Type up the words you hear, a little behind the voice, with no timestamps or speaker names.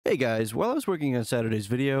Hey guys, while I was working on Saturday's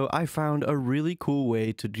video, I found a really cool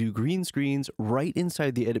way to do green screens right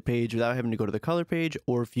inside the edit page without having to go to the color page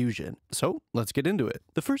or Fusion. So let's get into it.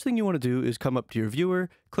 The first thing you want to do is come up to your viewer,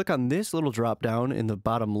 click on this little drop down in the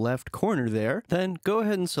bottom left corner there, then go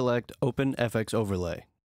ahead and select Open FX Overlay.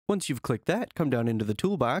 Once you've clicked that, come down into the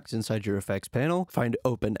toolbox inside your effects panel, find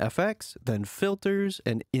Open FX, then Filters,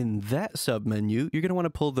 and in that submenu, you're going to want to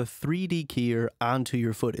pull the 3D keyer onto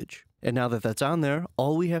your footage. And now that that's on there,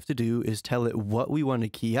 all we have to do is tell it what we want to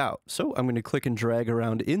key out. So I'm going to click and drag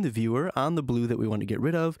around in the viewer on the blue that we want to get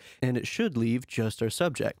rid of, and it should leave just our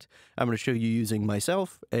subject. I'm going to show you using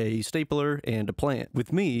myself, a stapler, and a plant.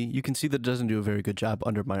 With me, you can see that it doesn't do a very good job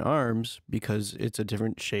under my arms because it's a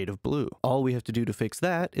different shade of blue. All we have to do to fix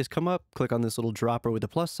that is come up, click on this little dropper with a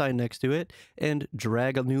plus sign next to it, and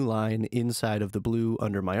drag a new line inside of the blue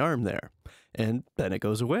under my arm there. And then it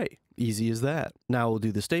goes away. Easy as that. Now we'll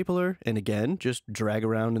do the stapler, and again, just drag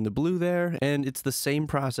around in the blue there, and it's the same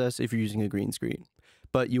process if you're using a green screen.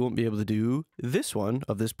 But you won't be able to do this one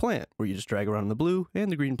of this plant, where you just drag around in the blue,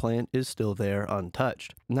 and the green plant is still there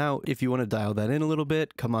untouched. Now, if you want to dial that in a little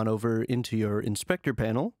bit, come on over into your inspector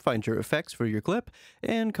panel, find your effects for your clip,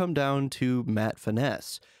 and come down to Matte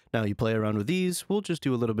Finesse. Now you play around with these, we'll just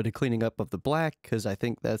do a little bit of cleaning up of the black because I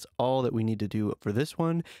think that's all that we need to do for this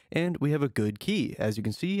one, and we have a good key. As you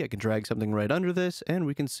can see, I can drag something right under this and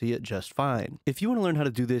we can see it just fine. If you want to learn how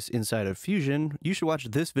to do this inside of Fusion, you should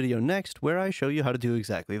watch this video next where I show you how to do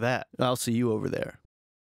exactly that. I'll see you over there.